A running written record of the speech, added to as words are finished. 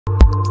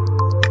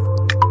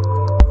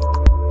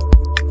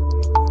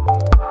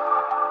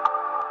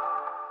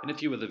In a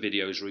few other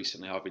videos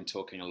recently, I've been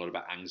talking a lot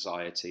about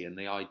anxiety and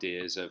the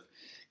ideas of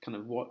kind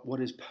of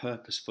what is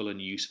purposeful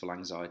and useful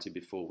anxiety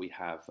before we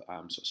have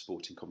sort of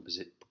sporting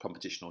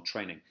competition or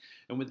training.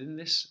 And within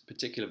this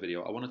particular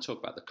video, I want to talk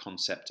about the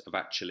concept of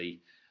actually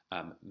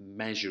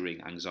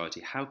measuring anxiety.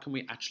 How can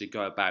we actually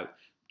go about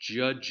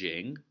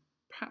judging,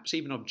 perhaps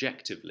even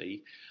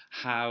objectively,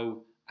 how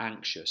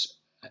anxious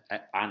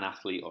an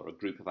athlete or a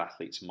group of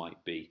athletes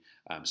might be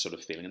sort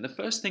of feeling? And the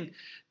first thing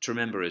to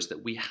remember is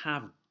that we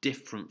have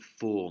different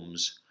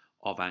forms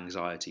of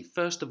anxiety.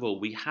 First of all,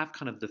 we have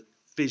kind of the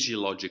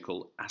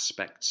physiological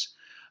aspects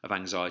of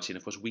anxiety, and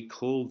of course we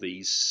call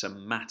these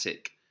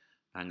somatic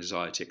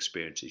anxiety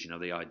experiences. You know,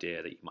 the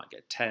idea that you might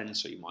get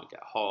tense, or you might get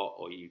hot,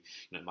 or you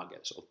might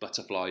get sort of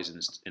butterflies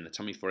in the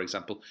tummy, for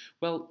example.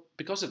 Well,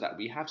 because of that,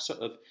 we have sort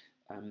of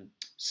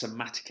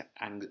somatic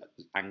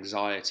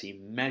anxiety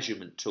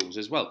measurement tools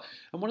as well.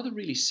 And one of the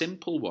really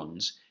simple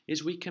ones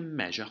is we can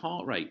measure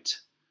heart rate.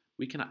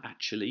 We can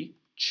actually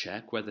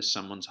check whether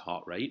someone's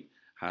heart rate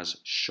has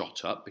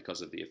shot up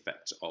because of the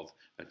effects of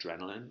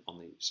adrenaline on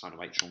the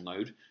sinoatrial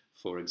node,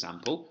 for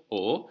example,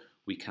 or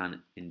we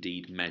can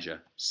indeed measure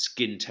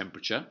skin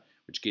temperature,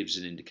 which gives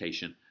an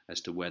indication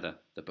as to whether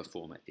the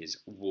performer is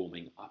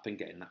warming up and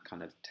getting that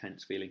kind of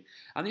tense feeling.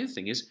 And the other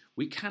thing is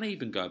we can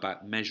even go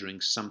about measuring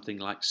something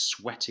like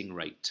sweating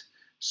rate.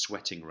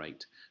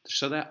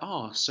 So there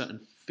are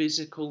certain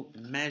physical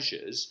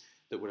measures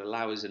that would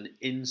allow us an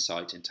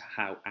insight into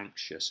how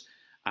anxious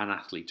an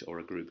athlete or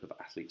a group of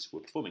athletes were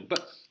performing.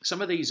 But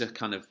some of these are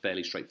kind of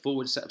fairly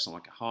straightforward. Set up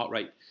something like a heart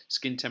rate,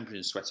 skin temperature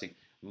and sweating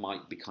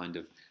might be kind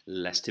of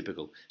less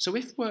typical. So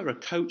if we're a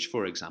coach,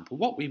 for example,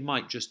 what we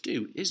might just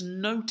do is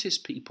notice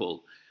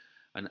people,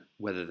 and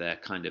whether they're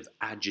kind of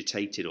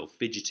agitated or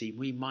fidgety,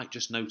 we might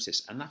just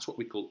notice. And that's what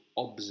we call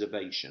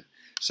observation.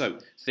 So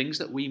things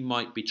that we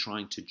might be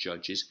trying to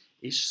judge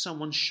is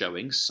someone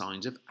showing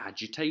signs of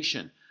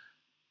agitation?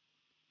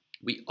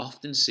 We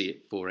often see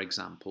it, for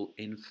example,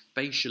 in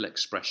facial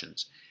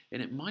expressions.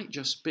 And it might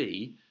just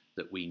be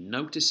that we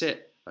notice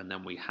it, and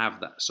then we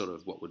have that sort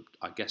of what would,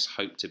 I guess,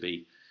 hope to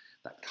be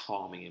that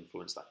calming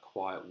influence, that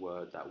quiet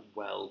word, that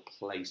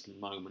well-placed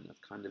moment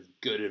of kind of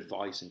good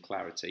advice and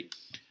clarity.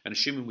 And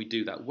assuming we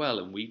do that well,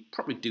 and we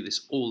probably do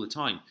this all the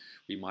time,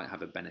 we might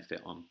have a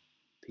benefit on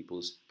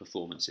people's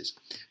performances.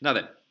 Now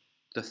then,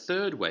 the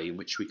third way in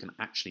which we can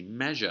actually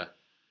measure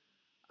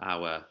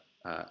our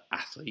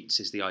athletes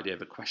is the idea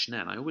of a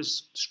questionnaire. And I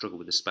always struggle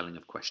with the spelling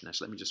of questionnaire,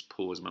 so let me just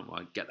pause a moment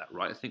while I get that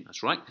right. I think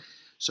that's right.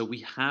 So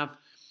we have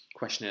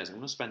questionnaires. I'm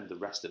going to spend the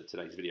rest of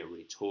today's video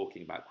really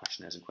talking about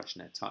questionnaires and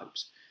questionnaire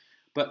types.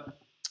 But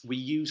we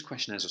use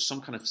questionnaires or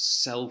some kind of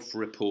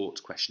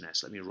self-report questionnaire.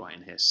 So let me write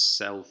in here,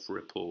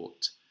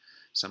 self-report,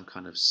 some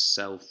kind of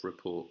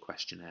self-report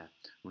questionnaire.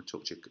 I'm going to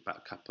talk to you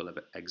about a couple of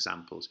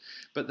examples.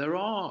 But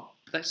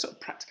there's sort of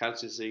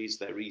practicalities.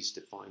 They're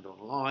easy to find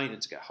online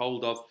and to get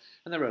hold of,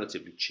 and they're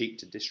relatively cheap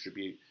to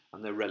distribute,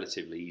 and they're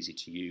relatively easy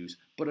to use.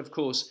 But of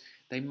course,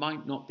 they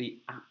might not be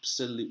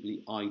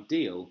absolutely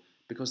ideal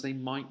because they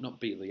might not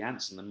be the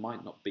answer, and they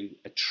might not be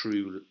a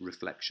true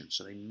reflection.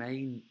 So they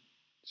may,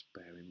 just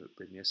bear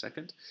with me a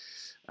second,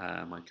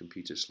 my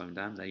computer's slowing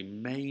down. They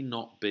may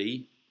not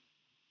be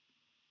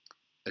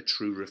a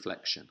true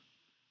reflection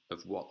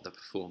of what the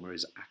performer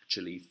is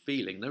actually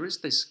feeling. There is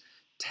this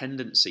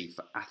tendency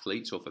for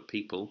athletes or for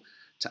people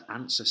to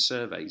answer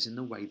surveys in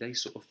the way they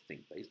sort of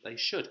think they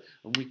should.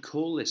 And we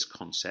call this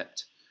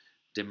concept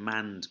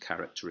demand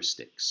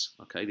characteristics.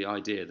 Okay, the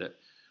idea that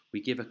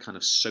we give a kind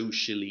of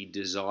socially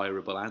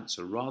desirable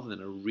answer rather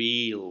than a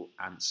real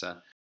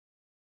answer.